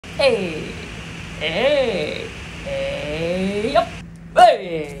Hey, hey, hey, yup,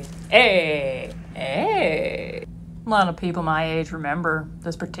 hey, hey, hey. A lot of people my age remember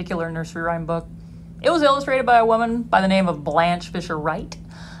this particular nursery rhyme book. It was illustrated by a woman by the name of Blanche Fisher Wright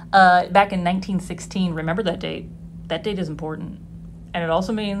back in 1916. Remember that date. That date is important. And it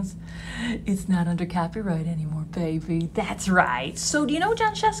also means it's not under copyright anymore, baby. That's right. So do you know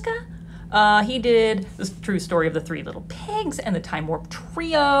Jon Scieszka? He did The True Story of the Three Little Pigs and the Time Warp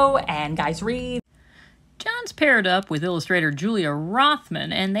Trio and Guys Read. Jon's paired up with illustrator Julia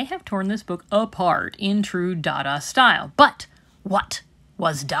Rothman, and they have torn this book apart in true Dada style. But what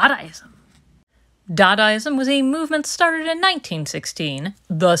was Dadaism? Dadaism was a movement started in 1916,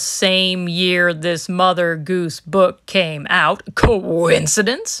 the same year this Mother Goose book came out.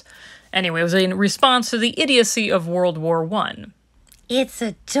 Coincidence? Anyway, it was in response to the idiocy of World War I. It's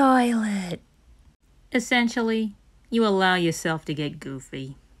a toilet. Essentially, you allow yourself to get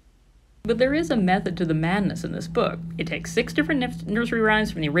goofy. But there is a method to the madness in this book. It takes 6 different nursery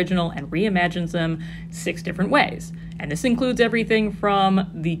rhymes from the original and reimagines them 6 different ways. And this includes everything from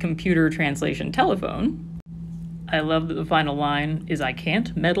the computer translation telephone. I love that the final line is, "I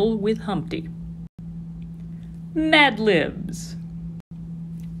can't meddle with Humpty." Mad Libs.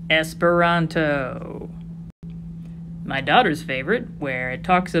 Esperanto. My daughter's favorite, where it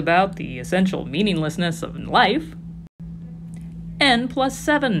talks about the essential meaninglessness of life.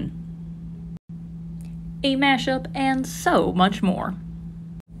 N+7. A mashup, and so much more.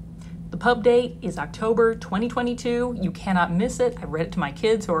 The pub date is October 2022. You cannot miss it. I read it to my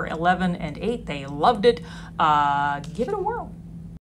kids who are 11 and 8. They loved it. Give it a whirl.